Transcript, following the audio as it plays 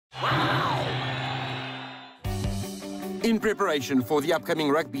In preparation for the upcoming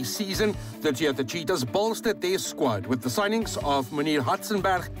rugby season, the Toyota Cheetahs bolstered their squad with the signings of Munier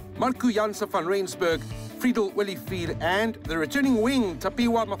Hartzenberg, Marko Janse van Rensburg, Friendle Olivier and the returning wing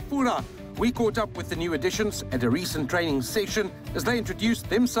Tapiwa Mafura. We caught up with the new additions at a recent training session as they introduced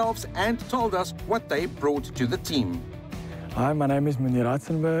themselves and told us what they brought to the team. Hi, my name is Munier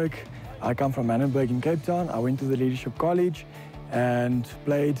Hartzenberg. I come from Manenberg in Cape Town. I went to the Leadership College and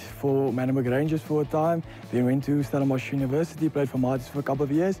played for Manenberg Rangers for a time. Then went to Stellenbosch University, played for Martins for a couple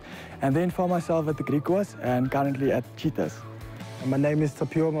of years, and then found myself at the Griquas and currently at Cheetahs. My name is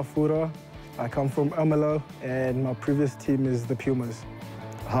Tapiwa Mafura. I come from Ermelo and my previous team is the Pumas.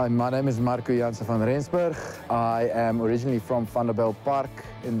 Hi, my name is Marko Janse van Rensburg. I am originally from Vanderbijl Park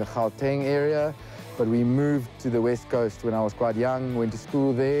in the Gauteng area, but we moved to the West Coast when I was quite young, went to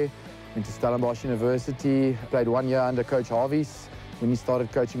school there. Went to Stellenbosch University, played 1 year under Coach Harvey's when he started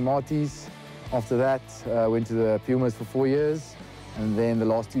coaching Martins. After that, went to the Pumas for 4 years. And then the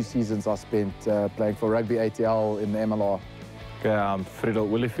last 2 seasons I spent playing for Rugby ATL in the MLR. Okay, I'm Friedle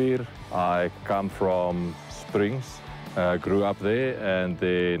Olivier. I come from Springs, grew up there and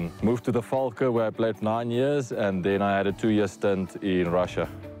then moved to the Falke where I played 9 years and then I had a 2-year stint in Russia.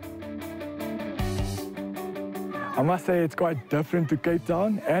 I must say it's quite different to Cape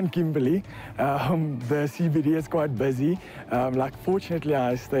Town and Kimberley. The CBD is quite busy. Fortunately,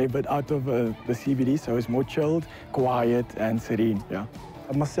 I stay a bit out of the CBD, so it's more chilled, quiet and serene, yeah.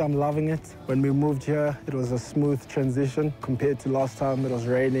 I must say I'm loving it. When we moved here, it was a smooth transition compared to last time. It was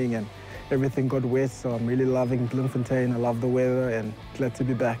raining and everything got wet, so I'm really loving Bloemfontein. I love the weather and glad to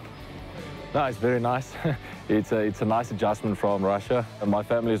be back. No, it's very nice. It's a nice adjustment from Russia. And my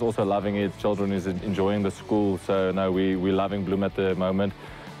family is also loving it. Children is enjoying the school, so no, we're loving Bloem at the moment.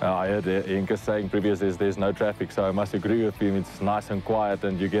 I heard Inka saying previously there's no traffic, so I must agree with him. It's nice and quiet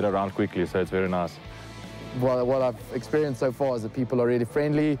and you get around quickly, so it's very nice. Well, what I've experienced so far is that people are really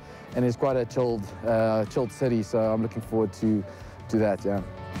friendly and it's quite a chilled city, so I'm looking forward to that, yeah.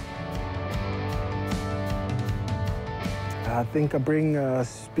 I think I bring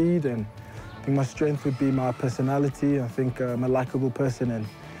speed, and I think my strength would be my personality. I think I'm a likable person,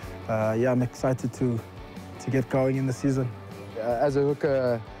 and yeah, I'm excited to get going in the season. As a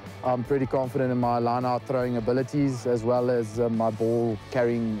hooker, I'm pretty confident in my line-out throwing abilities as well as my ball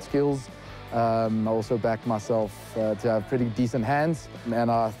carrying skills. I also back myself to have pretty decent hands,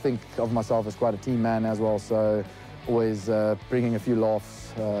 and I think of myself as quite a team man as well, so always bringing a few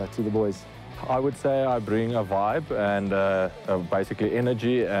laughs to the boys. I would say I bring a vibe and basically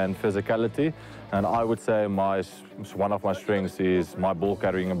energy and physicality. And I would say one of my strengths is my ball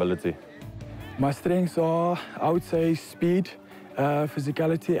carrying ability. My strengths are, I would say, speed,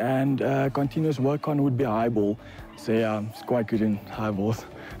 physicality and continuous work on would be high ball. So yeah, it's quite good in high balls.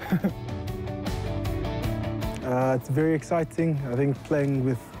 It's very exciting. I think playing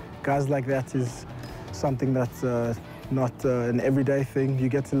with guys like that is something that's not an everyday thing. You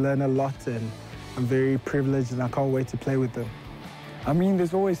get to learn a lot, and I'm very privileged and I can't wait to play with them. I mean,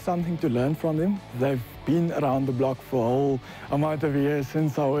 there's always something to learn from them. They've been around the block for a whole amount of years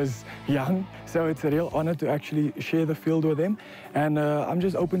since I was young, so it's a real honor to actually share the field with them, and I'm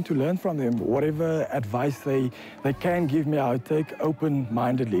just open to learn from them. Whatever advice they can give me, I'll take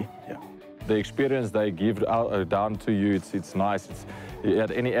open-mindedly. Yeah. The experience they give down to you, it's nice.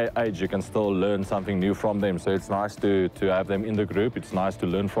 At any age, you can still learn something new from them. So it's nice to have them in the group. It's nice to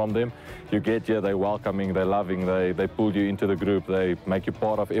learn from them. You get here, they're welcoming, they're loving, they pull you into the group, they make you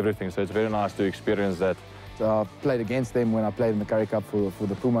part of everything. So it's very nice to experience that. I played against them when I played in the Currie Cup for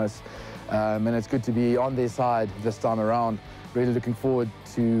the Pumas. And it's good to be on their side this time around. Really looking forward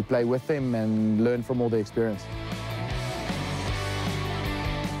to play with them and learn from all the experience.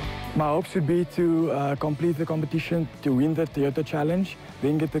 My hopes would be to complete the competition, to win the Toyota Challenge,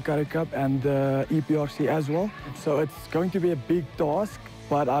 then get the Currie Cup and the EPRC as well. So it's going to be a big task,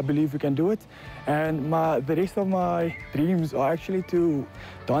 but I believe we can do it. And the rest of my dreams are actually to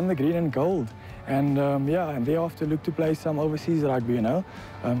don the green and gold. And yeah, and thereafter look to play some overseas rugby, you know.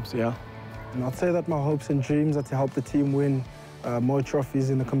 So yeah. And I'd say that my hopes and dreams are to help the team win more trophies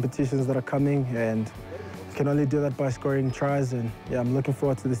in the competitions that are coming, and can only do that by scoring tries, and yeah, I'm looking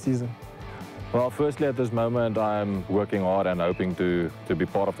forward to the season. Well, firstly, at this moment, I'm working hard and hoping to be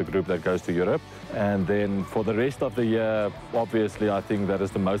part of the group that goes to Europe. And then for the rest of the year, obviously, I think that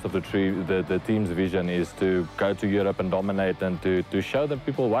is the most of the team's vision is to go to Europe and dominate and to show the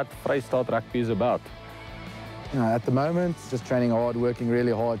people what Vrystaat rugby is about. At the moment, just training hard, working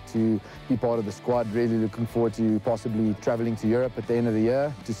really hard to be part of the squad, really looking forward to possibly traveling to Europe at the end of the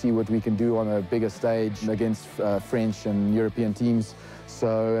year to see what we can do on a bigger stage against French and European teams.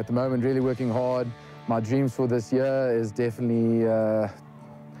 So at the moment, really working hard, My dreams for this year is definitely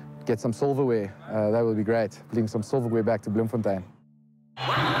get some silverware. That would be great. Bring some silverware back to Bloemfontein.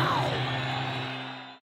 Wow!